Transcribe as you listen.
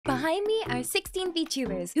behind me are 16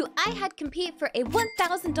 VTubers who I had compete for a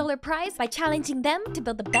 $1,000 prize by challenging them to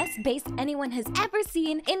build the best base anyone has ever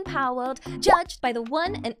seen in Palworld, judged by the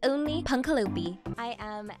one and only Punkalopi. I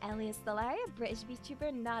am Elias Stellari, a British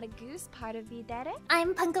VTuber, not a goose, part of V-Dere.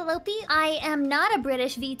 I'm Punkalopi. I am not a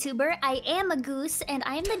British VTuber. I am a goose, and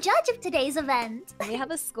I am the judge of today's event. We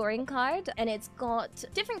have a scoring card, and it's got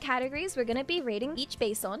different categories we're going to be rating each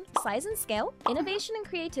base on: size and scale, innovation and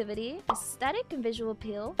creativity, aesthetic and visual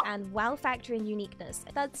appeal, and wow factor and uniqueness.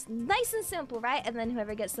 That's nice and simple, right? And then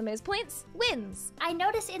whoever gets the most points wins. I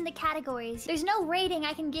notice in the categories, there's no rating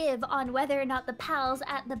I can give on whether or not the pals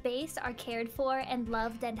at the base are cared for and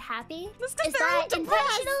loved and happy. Is that intentional?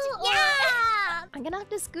 Yeah! I'm gonna have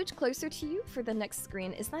to scooch closer to you for the next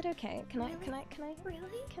screen. Is that okay? Can I? Really?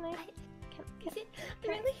 Can I?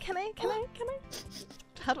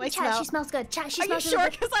 How do I Chat, smell? she smells good. Chat, she Are you smells sure?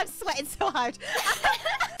 really good. Because I'm sweating so hard.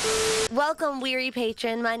 Welcome, weary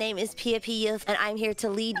patron. My name is PiaPi, and I'm here to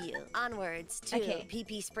lead you onwards to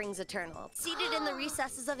PP Springs Eternal. Seated in the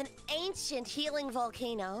recesses of an ancient healing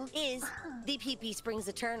volcano is the PP Springs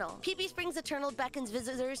Eternal. PP Springs Eternal beckons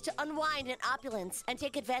visitors to unwind in opulence and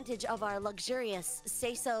take advantage of our luxurious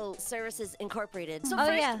Say-So Services Incorporated. So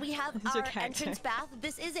first, we have our entrance bath.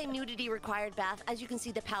 This is a nudity-required bath. As you can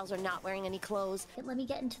see, the pals are not wearing any clothes. Let me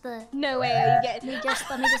get into the... No way are you getting...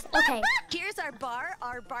 Let me just... Okay. Here's our bar.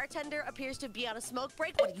 Our bartender appears to be on a smoke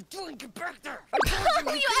break. What are you doing? Get back there! You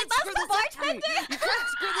asked the bartender? You can't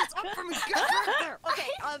screw this up for me! Get back there! Okay,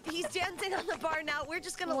 he's dancing on the bar now. We're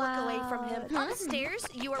just gonna look away from him. On the stairs,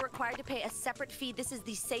 you are required to pay a separate fee. This is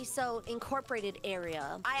the Say-So Incorporated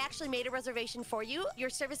area. I actually made a reservation for you. Your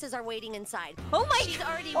services are waiting inside. Oh my... She's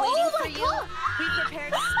already waiting for you. We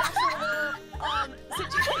prepared a special little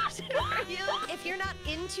situation for you. If you're not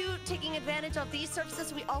into taking advantage of these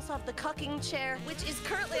services, we also have the cucking chair, which is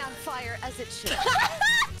currently on fire, as it should.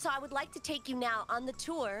 So I would like to take you now on the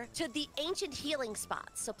tour to the ancient healing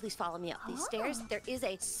spots. So please follow me up these stairs. There is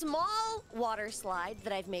a small water slide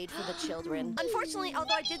that I've made for the children. Unfortunately,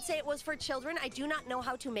 although I did say it was for children, I do not know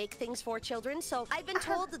how to make things for children. So I've been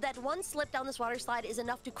told that one slip down this water slide is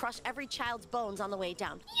enough to crush every child's bones on the way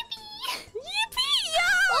down. Yippee! Yippee!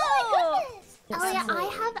 Oh my goodness! Oh yeah, I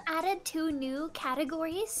have added 2 new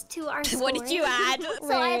categories to our scoring. What did you add?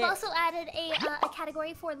 So I've also added a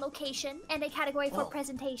category for location and a category for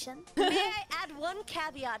presentation. May I add one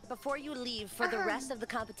caveat before you leave for the rest of the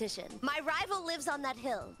competition? My rival lives on that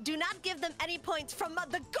hill. Do not give them any points from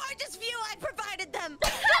the gorgeous view I provided them.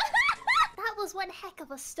 That was one heck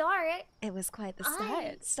of a start. It was quite the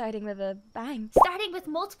start, starting with a bang. Starting with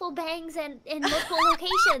multiple bangs and in multiple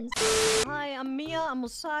locations. Hi, I'm Miya. I'm a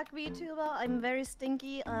shark VTuber. I'm very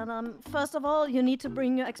stinky, and first of all, you need to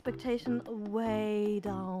bring your expectation way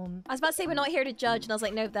down. I was about to say we're not here to judge, and I was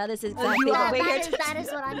like, no, that is exactly what we're here to do. That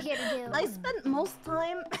is what I'm here to do. I spent most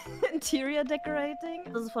time interior decorating.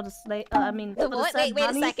 This is for the slate. What? Wait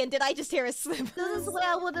a second. Did I just hear a slip? This is where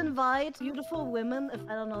I would invite beautiful women. If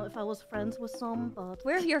I don't know if I was friends with some, but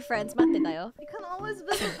where are your friends? Mattedayo. You can always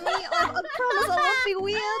visit me. I promise I won't be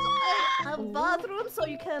weird. I have a bathroom, so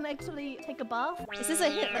you can actually take a bath. Is this a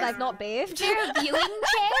hint that I've not bathed? Is there a viewing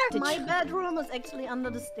chair? My bedroom is actually under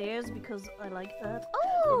the stairs because I like that.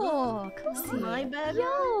 Oh, cozy. My bedroom.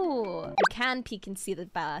 Yo, you can peek and see the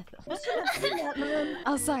bath. You should have seen that, man.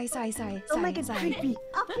 Oh, sorry. Don't make it creepy.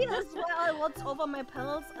 Up here is where I watch over my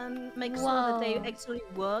pals and make sure that they actually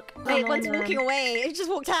work. Wait, one's walking away. It just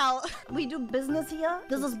walked out. We do business here.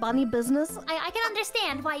 This is bunny business. I can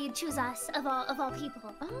understand why you choose us of all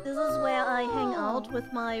people. This is where I hang out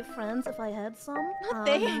with my friends if I had some.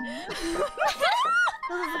 This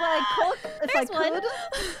is where I cook if I could.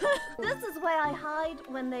 This is where I hide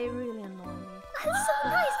when they really annoy me. That's so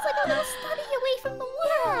nice. It's like a little study away from the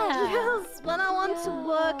world. Yes, when I want to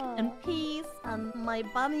work in peace and my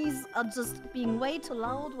bunnies are just being way too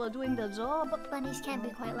loud while doing their job. But bunnies can be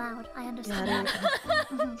quite loud. I understand.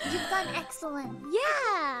 You've done excellent.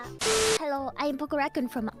 Yeah! Hello, I'm Poko Rakun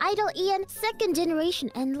from Idol Ian, 2nd generation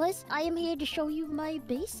endless. I am here to show you my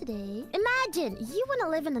base today. Imagine, you want to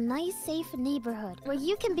live in a nice, safe neighborhood where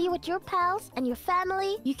you can be with your pals and your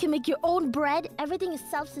family. You can make your own bread. Everything is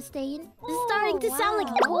self-sustained. This is starting to sound like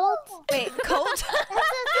a cult. Wait, cult?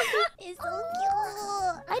 It's so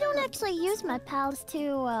cute. I don't actually use my pals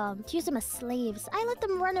to use them as slaves. I let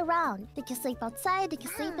them run around. They can sleep outside. They can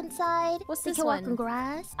sleep inside. What's they this can walk one? on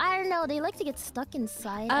grass. I don't know. They like to get stuck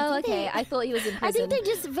inside. Oh, okay. I thought he was in prison. I think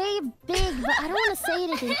they're just very big, but I don't want to say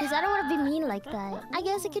anything because I don't want to be mean like that. I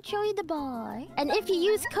guess I could show you the bar. And if you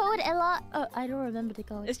use code Ella... Oh, I don't remember the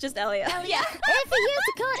code. It's just Elliot. Yeah. If you use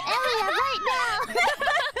the code Elliot right now...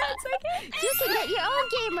 You can get your own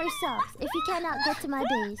gamer subs if you cannot get to my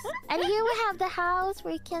base. And here we have the house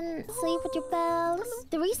where you can sleep with your pals.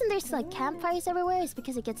 The reason there's like campfires everywhere is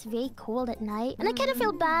because it gets very cold at night. And I kind of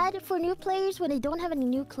feel bad for new players when they don't have any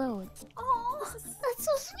new clothes. Oh, that's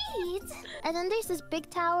so sweet. And then there's this big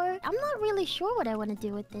tower. I'm not really sure what I want to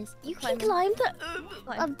do with this. You can climb the...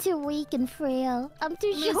 I'm too weak and frail. I'm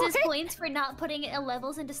too short. Loses points for not putting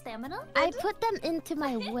levels into stamina? I put them into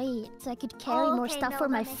my weight so I could carry more stuff for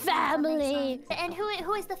my family. And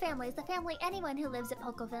who is the family? Is the family anyone who lives at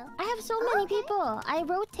Pokoville? I have so many people. I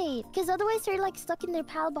rotate because otherwise they're like stuck in their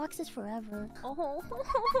PAL boxes forever. Oh,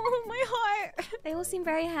 my heart. They all seem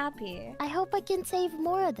very happy. I hope I can save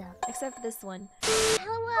more of them. Except for this one.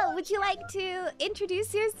 Hello, would you like to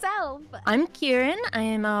introduce yourself? I'm Khiren. I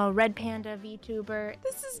am a Red Panda VTuber.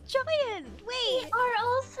 This is giant. Wait. Are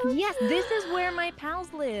also Yes, this is where my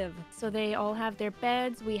pals live. So they all have their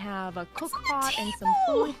beds. We have a cook pot and some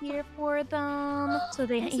food here for them. So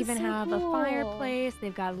they even have a fireplace.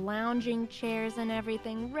 They've got lounging chairs and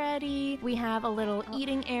everything ready. We have a little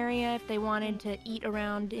eating area if they wanted to eat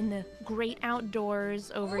around in the great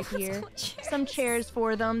outdoors over here. Some chairs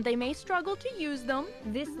for them. They may struggle to use them.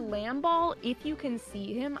 This lamb ball, if you can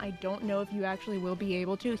see him, I don't know if you actually will be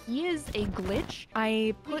able to. He is a glitch.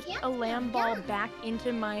 I put a lamb ball back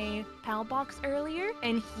into my PAL box earlier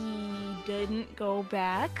and he didn't go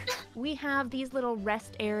back. We have these little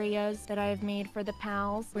rest areas that I've made for the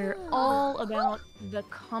pals. We're all about the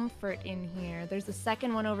comfort in here. There's a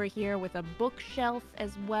second one over here with a bookshelf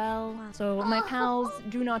as well. So my pals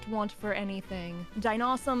do not want for anything.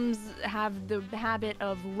 Dinosaurs have the habit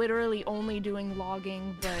of literally only doing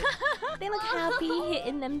logging, but they look happy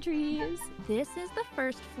hitting them trees. This is the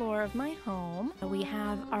first floor of my home. We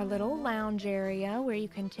have our little lounge area where you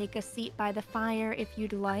can take a seat by the fire if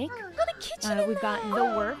you'd like. The kitchen We've got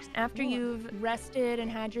the works. After you've rested and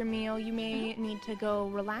had your meal, you may need to go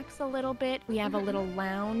relax a little bit. We have a little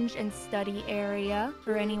lounge and study area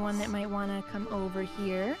for anyone that might want to come over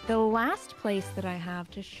here. The last place that I have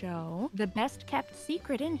to show, the best kept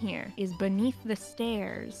secret in here, is beneath the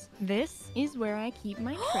stairs. This is where I keep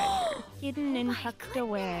my treasure, hidden and tucked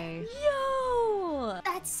away. Yo!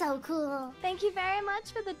 That's so cool. Thank you very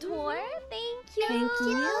much for the tour. Thank you. Thank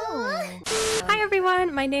you. Hi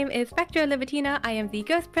everyone, my name is Spectra Libitina. I am the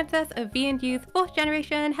Ghost Princess of V&U's 4th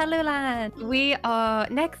generation Hello Land. We are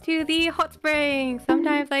next to the hot springs.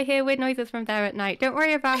 Sometimes I hear weird noises from there at night. Don't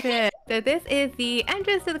worry about it. So this is the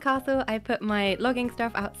entrance to the castle. I put my logging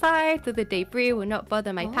stuff outside so the debris will not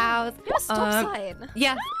bother my pals. You have a stop sign.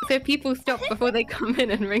 Yes, so people stop before they come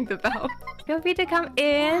in and ring the bell. Feel free to come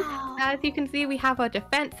in. As you can see, we have our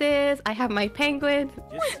defenses. I have my penguins.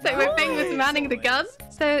 So my penguins manning the guns.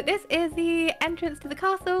 So this is the entrance to the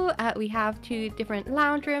castle. We have 2 different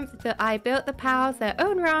lounge rooms. So I built the pals their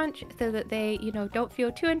own ranch so that they, don't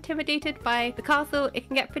feel too intimidated by the castle. It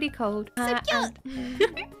can get pretty cold. And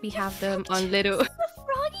we have them on little... The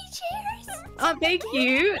froggy chairs. Oh, thank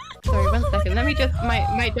you. Sorry, 1 second. Let me just...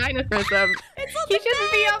 My dinosaurs... He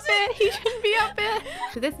shouldn't be up there. He shouldn't be up there.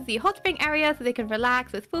 So this is the hot spring area so they can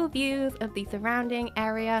relax with full views of the surrounding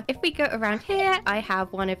area. If we go around here, I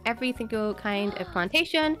have one of every single kind of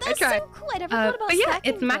plantation. That's so cool. I never thought about but yeah,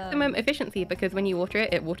 stacking it's maximum efficiency because when you water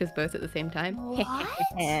it, it waters both at the same time.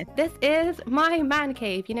 What? This is my man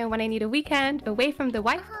cave. When I need a weekend away from the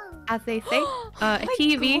wife, as they say, a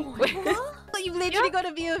TV. You literally got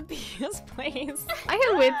a view of Pia's place. I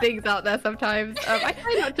have weird things out there sometimes. I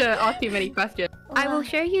try not to ask too many questions. I will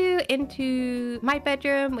show you into my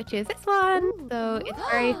bedroom, which is this one. So it's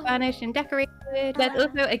very furnished and decorated. There's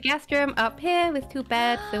also a guest room up here with 2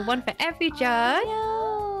 beds, so one for every judge.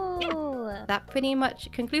 That pretty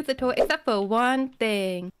much concludes the tour, except for one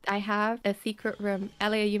thing. I have a secret room.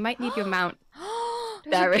 Elia, you might need your mount.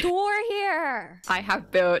 There's a door here. I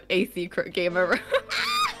have built a secret gamer room.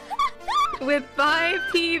 With 5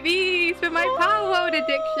 TVs for my Palworld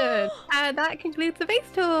addiction. And that concludes the base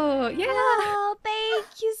tour. Yeah. Oh, thank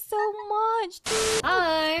you so much.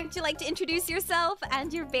 Hi. Would you like to introduce yourself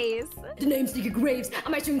and your base? The name's D.K Graves, and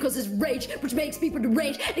my stream causes rage, which makes people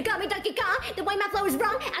deranged. They got me Donkey Kong, the way my flow is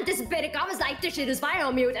wrong. Anticipated comments like this shit is fire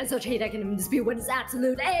on mute, and such hate I can even dispute when it's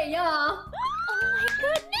absolute. Hey, yo. Oh my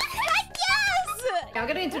goodness. Yes. I'm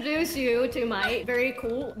gonna introduce you to my very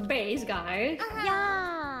cool base, guys.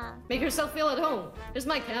 Yeah. Make yourself feel at home. Here's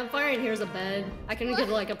my campfire and here's a bed. I couldn't get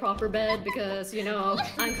like a proper bed because, I'm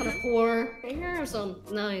kind of poor. And here are some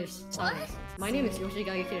nice size. My name is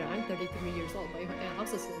Yoshigage. I'm 33 years old. My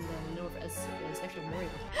house is in the north as actually Mori.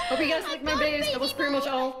 Hope you guys like my base. That was pretty much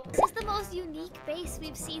all. This is the most unique base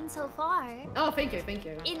we've seen so far. Oh, thank you, thank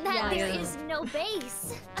you. In that there is no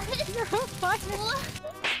base.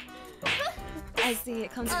 I see,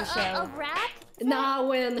 it comes with a show. A wrap? Nah,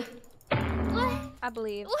 win. What? I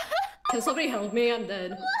believe. Can somebody help me? I'm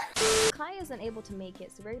dead. Kai isn't able to make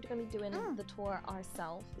it, so we're gonna be doing the tour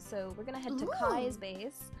ourselves. So we're gonna head to Kai's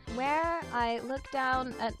base, where I look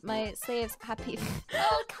down at my slaves' happy.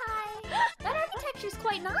 Oh, Kai! That architecture's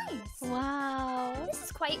quite nice. Wow. This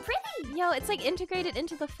is quite pretty. Yo, it's like integrated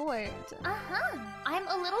into the fort. I'm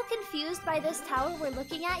a little confused by this tower we're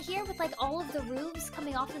looking at here with like all of the roofs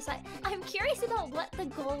coming off the side. I'm curious about what the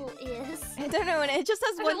goal is. I don't know, and it just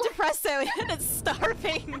has one depresso and it's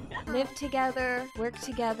starving. Live together, work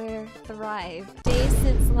together, thrive. Days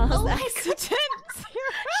since last accident.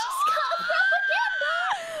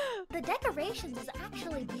 The decorations is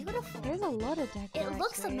actually beautiful. There's a lot of decorations. It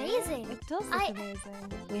looks amazing. It does look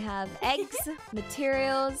amazing. We have eggs,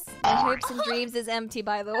 materials, my hopes and dreams is empty,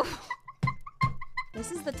 by the way.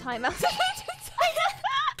 This is the timeout.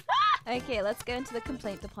 Okay, let's go into the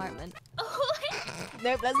complaint department.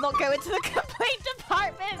 Nope, let's not go into the complaint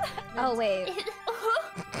department. Oh, wait.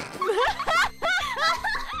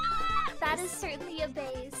 That is certainly a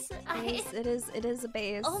base. It is a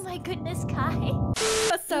base. Oh my goodness, Kai.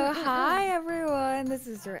 So hi everyone, this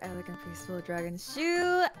is your elegant peaceful dragon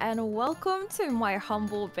Shu, and welcome to my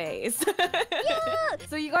humble base. Yeah!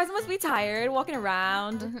 So you guys must be tired walking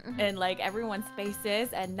around in like everyone's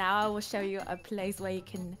spaces, and now I will show you a place where you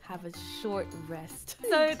can have a short rest.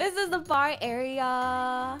 So this is the bar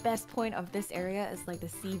area. Best point of this area is like the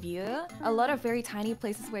sea view. A lot of very tiny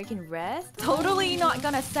places where you can rest. Totally not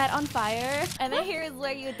gonna set on fire. And then here is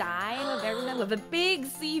where you dine with everyone with a big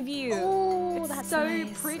sea view. Oh, it's that's so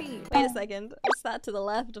nice. pretty. Wait a second. What's that to the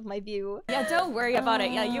left of my view? Yeah, don't worry about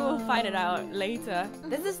it. Yeah, you will find it out later.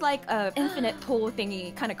 This is like a infinite pool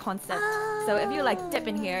thingy kind of concept. So if you like dip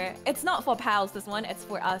in here, it's not for pals, this one, it's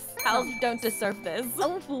for us. Pals don't deserve this.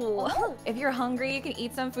 Oh. If you're hungry, you can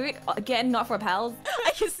eat some food. Again, not for pals.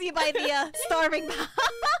 I can see by the starving pal.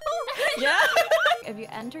 Yeah. If you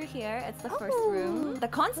enter here, it's the first room. The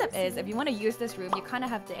concept is if you want to use this room, you kind of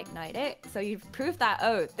have to ignite it. So you prove that,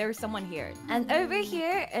 oh, there's someone here. And over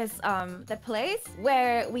here is the place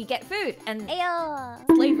where we get food and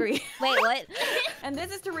slavery. Wait, what? And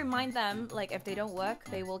this is to remind them, like, if they don't work,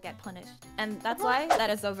 they will get punished. And that's why that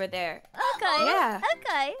is over there. Okay. Yeah.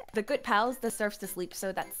 Okay. The good pals deserves to sleep,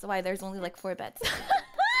 so that's why there's only like 4 beds.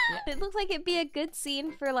 It looks like it'd be a good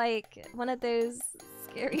scene for like one of those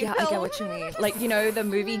scary Yeah, films. I get what you mean. Like, you know, the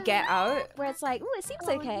movie Get Out? Where it's like, ooh, it seems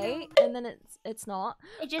okay, and then it's not.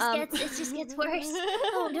 It just gets worse.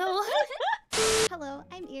 Oh no. Hello,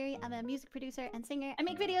 I'm Eerie. I'm a music producer and singer. I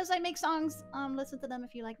make videos, I make songs. Listen to them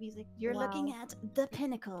if you like music. You're looking at the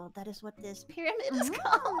pinnacle. That is what this pyramid is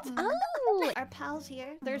called. Oh. Our pals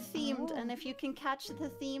here, they're themed, and if you can catch the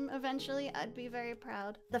theme eventually, I'd be very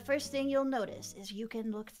proud. The first thing you'll notice is you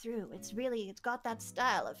can look through. It's got that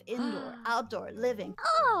style of indoor, outdoor living.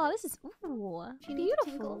 Oh, this is If you need to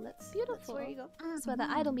tingle, beautiful. that's Beautiful. where you go. That's where the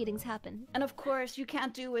idle meetings happen. And of course, you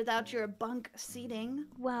can't do without your bunk seating.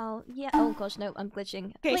 Well, yeah. Oh gosh, no, I'm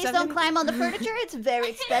glitching. Okay, Please don't climb on the furniture. It's very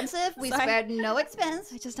expensive. We Sorry. spared no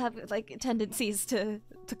expense. I just have like tendencies to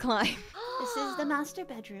climb. This is the master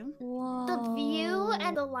bedroom. Whoa. The view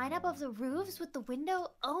and the lineup of the roofs with the window.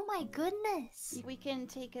 Oh my goodness. We can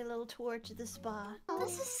take a little tour to the spa.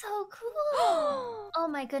 This is so cool. Oh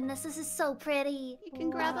my goodness, this is so pretty. You can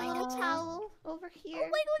grab like a towel over here. Oh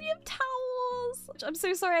my god, you have towels! I'm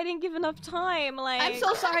so sorry I didn't give enough time, like... I'm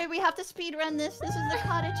so sorry, we have to speed run this. This is the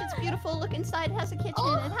cottage, it's beautiful. Look inside, it has a kitchen,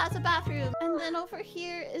 it has a bathroom. And then over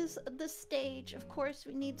here is the stage. Of course,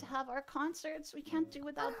 we need to have our concerts. We can't do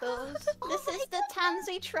without those. This is the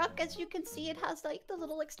Tansy truck. As you can see, it has like the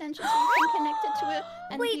little extension so you can connect it to it.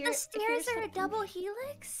 And Wait, here, the stairs here's are a something. double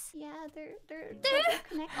helix? Yeah, they're double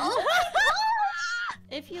connected.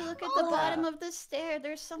 If you look at the bottom of the stair,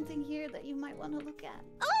 there's something here that you might want to look at.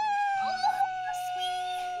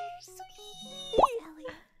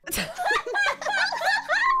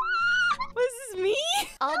 Was this me?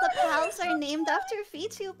 All the pals are named after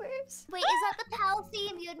VTubers. Wait, is that the PAL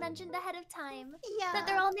theme you had mentioned ahead of time? Yeah. That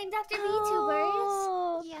they're all named after VTubers?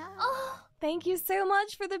 Oh, Yeah. Oh, thank you so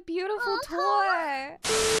much for the beautiful tour.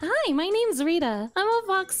 Hi, my name's Rita. I'm a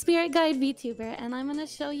Vox Spirit Guide VTuber, and I'm gonna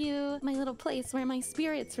show you my little place where my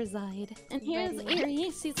spirits reside. And here's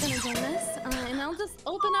Airi, she's gonna join us, and I'll just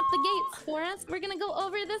open up the gates for us. We're gonna go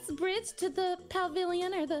over this bridge to the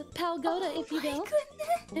Pavilion, or the Palgoda, if you will.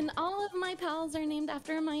 And all of my pals are named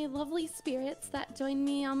after my lovely spirits that join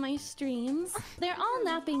me on my streams. They're all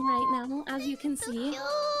napping right now, as you can see.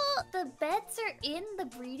 the beds are in the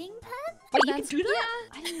breeding pen? Wait, you can do that?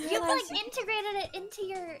 Yeah. I didn't You've realize. like integrated it into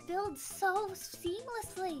your build so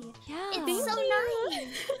seamlessly. Yeah. It's so nice.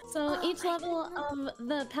 So each level of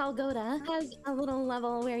the Palgoda has a little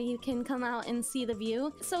level where you can come out and see the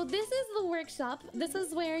view. So this is the workshop. This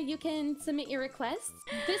is where you can submit your requests.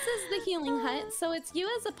 This is the healing hut. So it's you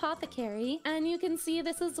as apothecary. And you can see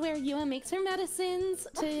this is where Yua makes her medicines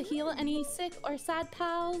to heal any sick or sad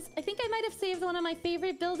pals. I think I might have saved one of my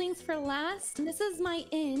favorite buildings for last. This is my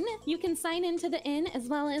inn. You can sign into the inn as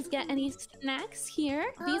well as get any snacks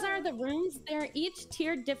here. These are the rooms. They're each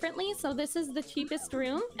tiered differently. So this is the cheapest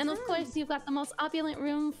room. And of course, you've got the most opulent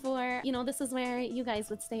room for, you know, this is where you guys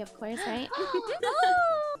would stay, of course, right?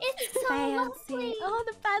 It's so Fancy. Oh,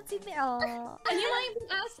 the fancy thing. Oh. And you might be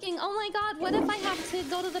asking, oh my god, what if I have to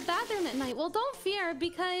go to the bathroom at night? Well, don't fear,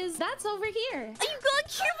 because that's over here. You got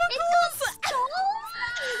cubicles!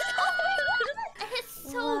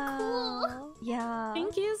 It's so cool. Yeah.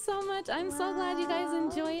 Thank you so much. I'm so glad you guys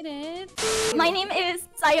enjoyed it. My name is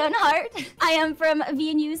Cyon Hart. I am from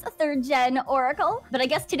VNU's 3rd Gen Oracle, but I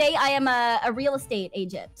guess today I am a real estate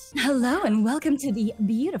agent. Hello and welcome to the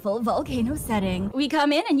beautiful volcano setting. We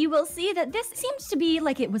come in and you will see that this seems to be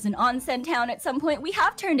like it was an onsen town at some point. We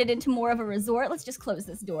have turned it into more of a resort. Let's just close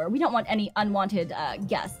this door. We don't want any unwanted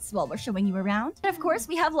guests while we're showing you around. And of course,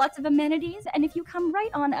 we have lots of amenities, and if you come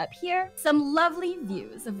right on up here, some lovely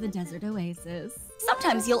views of the desert oasis.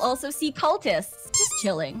 Sometimes you'll also see cultists just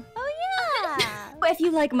chilling. Oh yeah. If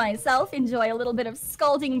you, like myself, enjoy a little bit of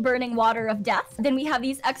scalding, burning water of death, then we have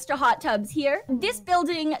these extra hot tubs here. This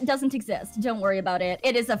building doesn't exist. Don't worry about it.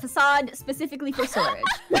 It is a facade specifically for storage.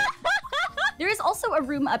 There is also a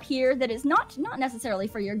room up here that is not necessarily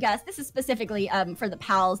for your guests. This is specifically for the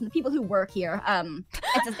pals and the people who work here.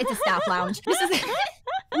 It's a staff lounge. This is.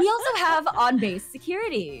 We also have on-base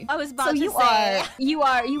security. I was about to say. You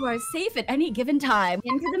are safe at any given time.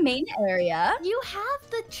 Into the main area. You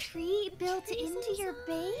have the tree built into your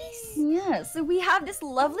base? Yeah, so we have this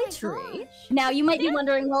lovely tree. Now you might be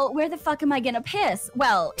wondering, well, where the fuck am I gonna piss?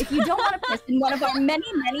 Well, if you don't want to piss in one of our many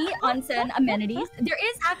onsen amenities, there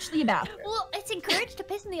is actually a bathroom. Well, it's encouraged to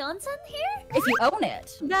piss in the onsen here? If you own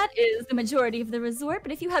it. That is the majority of the resort,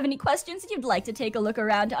 but if you have any questions and you'd like to take a look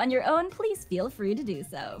around on your own, please feel free to do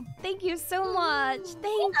so. Thank you so much.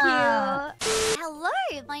 Thank you. Hello,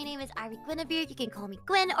 my name is Airi Gwynevere. You can call me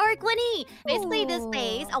Gwen or Gwynny. Basically, this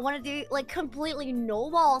base, I want to do like completely no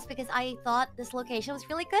walls because I thought this location was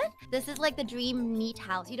really good. This is like the dream neat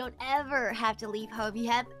house. You don't ever have to leave home.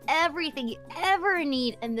 You have everything you ever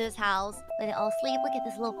need in this house. Let it all sleep. Look at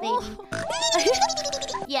this little baby.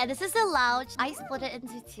 Yeah, this is the lounge. I split it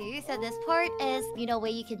into two. So this part is, you know,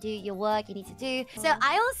 where you can do your work you need to do. So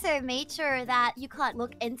I also made sure that you can't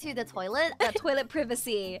look into the toilet. That toilet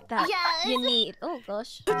privacy that you need. Oh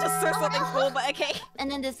gosh. Just said something cool, but okay. And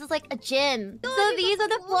then this is like a gym. So these on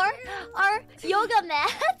the floor are yoga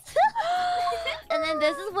mats. And then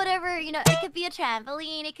this is whatever, you know, it could be a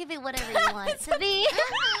trampoline. It could be whatever you want it to be.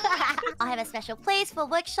 I have a special place for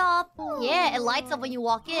workshop. Yeah, it lights up when you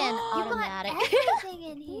walk in. Automatic. Everything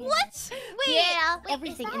in here. What? Wait, yeah,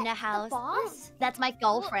 everything in the house. The boss? That's my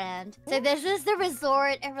girlfriend. So this is the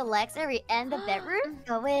resort and relax area and the bedroom.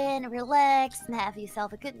 Go in, relax, and have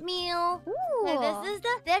yourself a good meal. So this is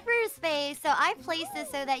the bedroom space. So I placed this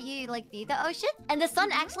so that you like view the ocean. And the sun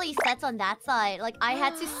actually sets on that side. Like I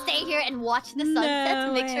had to stay here and watch the sunset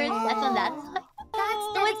to make sure it sets on that side.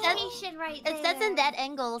 That's dedication right there. It sets in that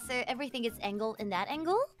angle, so everything is angled in that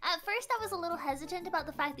angle. At first, I was a little hesitant about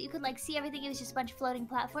the fact that you could like see everything. It was just a bunch of floating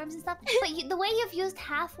platforms and stuff. But the way you've used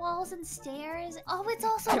half walls and stairs, oh, it's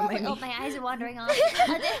also lovely. Oh, my eyes are wandering off.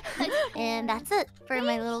 And that's it for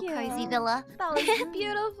my little cozy villa. That was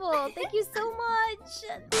beautiful. Thank you so much.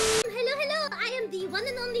 Hello. I am the one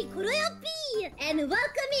and only PiaPi, and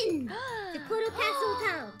welcome in to Koro Castle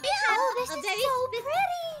Town. Oh, this is so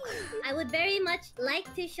pretty. I would very much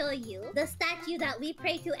like to show you the statue that we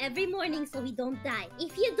pray to every morning so we don't die.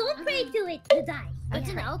 If you don't pray to it, you die. Good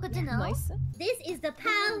to know, good to know. Nice. This is the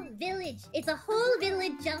Pal village. It's a whole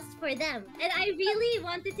village just for them. And I really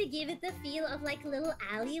wanted to give it the feel of like little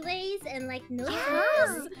alleyways and like nooks.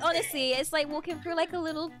 Yes. Honestly, it's like walking through like a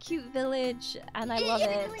little cute village, and I love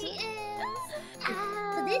it. Really is.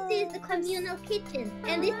 So this is the communal kitchen,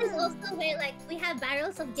 and this is also where like we have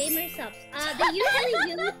barrels of gamer subs. They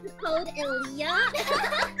usually use the code Elia.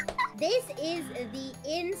 This is the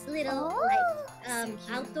inn's little like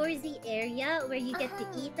outdoorsy area where you get to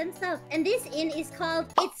eat and stuff. And this inn is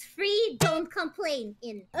called It's Free, Don't Complain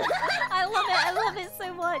Inn. I love it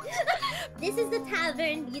so much. This is the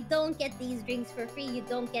tavern. You don't get these drinks for free. You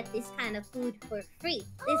don't get this kind of food for free.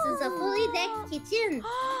 This is a fully decked kitchen.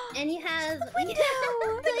 And you have... so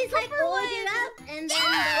it's like order up and then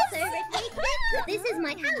the server takes it. This is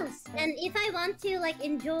my house. And if I want to like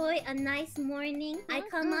enjoy a nice morning, I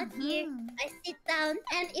come out here, I sit down,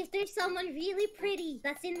 and if there's someone really pretty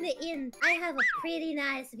that's in the inn, I have a pretty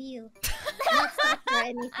nice view. Not stuff for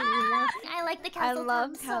anything, you know? I like the Castle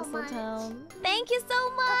Town so Castle much. Town. Thank you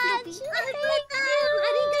so much.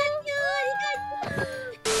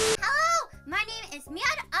 Hello, my name is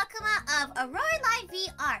Mion Akuma of Aurora Live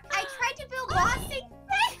VR. I tried to build bossing.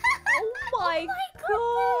 Oh my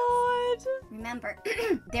god! Remember,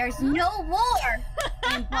 there's no war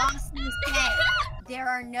in Bossing Say. There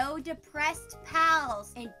are no depressed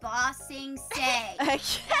pals in Bossing Say.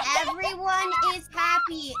 Everyone is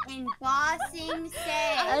happy in Bossing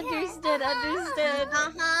Say. Understood.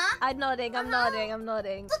 I'm nodding.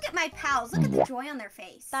 Look at my pals. Look at the joy on their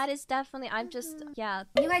face. That is definitely. I'm just. Yeah.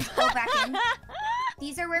 You guys go back in.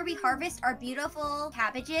 These are where we harvest our beautiful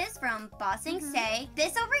cabbages from Bossing Say.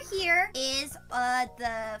 This over here is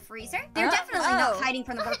the freezer. They're definitely not hiding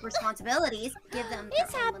from the work responsibilities. Give them.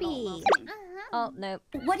 He's happy. Oh no.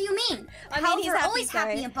 What do you mean? I mean, he's always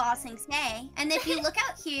happy in Bossing Say. And if you look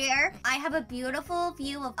out here, I have a beautiful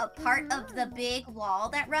view of a part of the big wall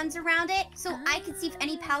that runs around it, so I can see if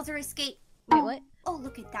any pals are escaped. Wait, what? Oh,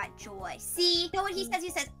 look at that joy. See? You know what he says?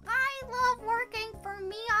 He says, I love working for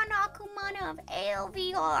Mion Akuma of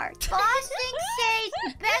ALVR. Bossing Say is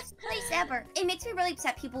the best place ever. It makes me really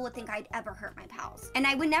upset people would think I'd ever hurt my pals. And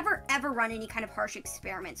I would never, ever run any kind of harsh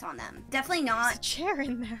experiments on them. Definitely not. There's a chair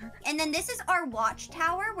in there. And then this is our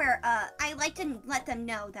watchtower where I like to let them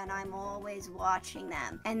know that I'm always watching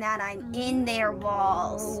them. And that I'm in their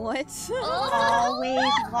walls. What?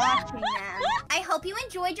 Always watching them. I hope you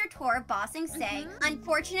enjoyed your tour of Bossing Say.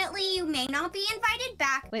 Unfortunately, you may not be invited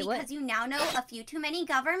back because you now know a few too many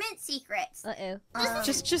government secrets.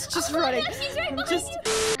 Just running.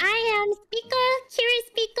 I am Spica,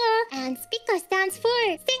 kirispica, and Spica stands for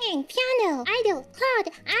singing, piano, idol,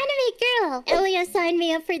 cloud, anime girl. Ellie assigned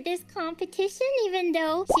me up for this competition even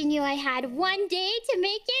though she knew I had one day to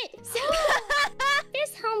make it. So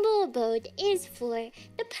this humble abode is for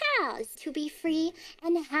the pals to be free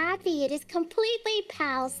and happy. It is completely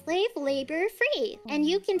pal slave labor free. And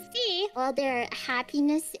you can see all their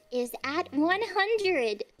happiness is at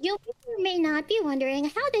 100. You may not be wondering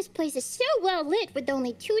how this place is so well lit with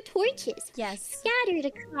only 2 torches. Yes. Scattered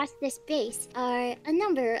across this base are a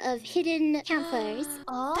number of hidden campfires.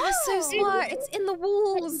 Oh, that's so smart. It's in the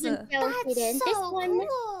walls. That's hidden. This one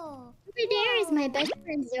over there is my best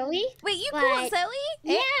friend Zoe. Wait, you call Zoe?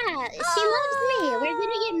 Yeah, she loves me. We're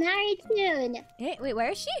gonna get married soon. Hey, wait, where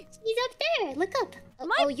is she? She's up there. Look up.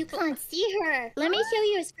 Oh, you can't see her. Let me show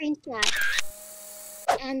you a screenshot.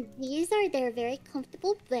 And these are their very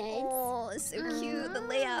comfortable beds. Oh, so cute. The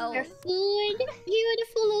layout. Their food,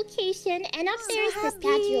 beautiful location, and up there is the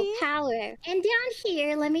Statue of Power. And down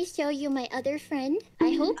here, let me show you my other friend.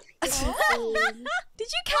 I hope. Did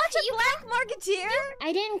you catch a black marketeer?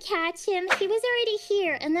 I didn't catch him. He was already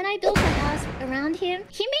here, and then I built a house around him.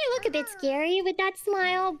 He may look a bit scary with that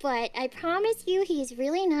smile, but I promise you he's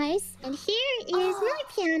really nice. And here is my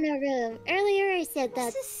piano room. Earlier I said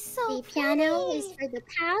that the piano is for the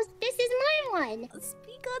pals. This is my one.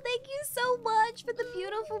 Spica, thank you so much for the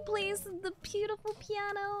beautiful place and the beautiful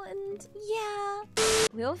piano, and yeah.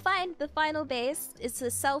 We'll find the final base. It's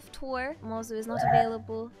a self-tour. Mozu is not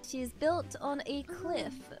available. She's built on a cliff.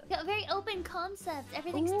 Got a very open concept.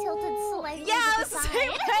 Everything's tilted slightly. Yeah, to the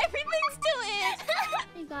side. Everything's tilted.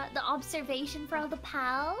 We got the observation for all the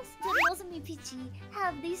pals. Did Mozumi Pichi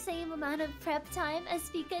have the same amount of prep time as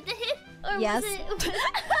Spica did? Or yes. Was it...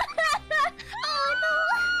 Oh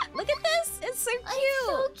no! Look at this. It's so cute.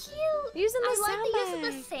 It's so cute. Using the I sandbags. love the use of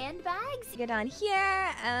the sandbags. Go down here,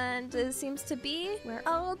 and it seems to be where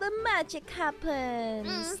all the magic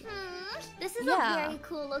happens. This is a very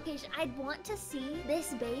cool location. I'd want to see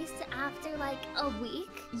this base after like a week.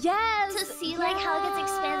 Yes. To see like how it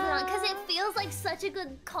gets expanded on, because it feels like such a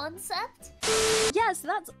good concept. Yes,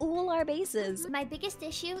 that's all our bases. My biggest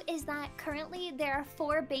issue is that currently there are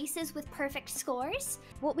 4 bases with perfect scores.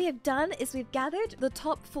 What we have done is we've gathered the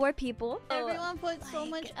top 4 people. Everyone put so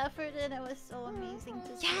much effort in. It was so amazing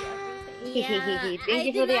to see everything. Yeah, thank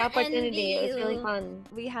you for the opportunity. It was really fun.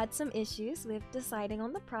 We had some issues with deciding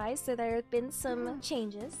on the prize, so there have been some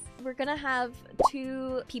changes. we're gonna have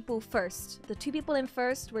 2 people first. The 2 people in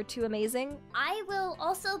first were too amazing. I will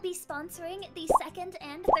also be sponsoring the 2nd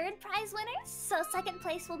and 3rd prize winners. So 2nd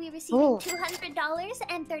place will be receiving $200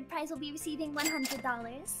 and 3rd prize will be receiving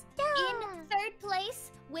 $100. In 3rd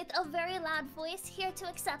place, with a very loud voice here to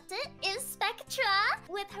accept it, is Spectra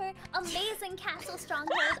with her amazing castle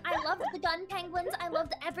stronghold. I loved the gun penguins. I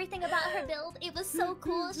loved everything about her build. It was so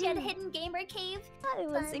cool. She had a hidden gamer cave. It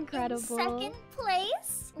was incredible. In 2nd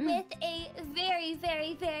place, with a very,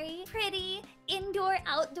 very, very pretty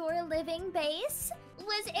indoor-outdoor living base,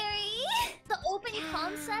 was Airi. The open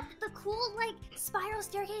concept, the cool like spiral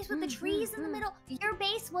staircase with the trees in the middle. Your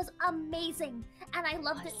base was amazing, and I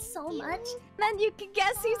loved it so much. Man, you can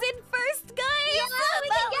guess who's in first, guys. Yeah, we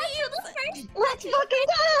can guess who the first. Let's fucking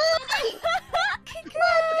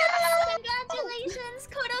Congratulations,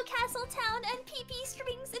 Kodo Castle Town and PiaPi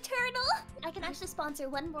Strings Eternal. I can actually sponsor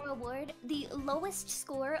one more award. The lowest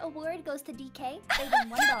score award goes to DK, saving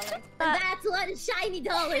 $1. That's one shiny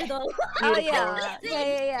dollar though. Oh yeah.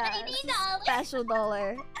 Yeah. $90. Special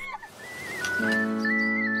dollar.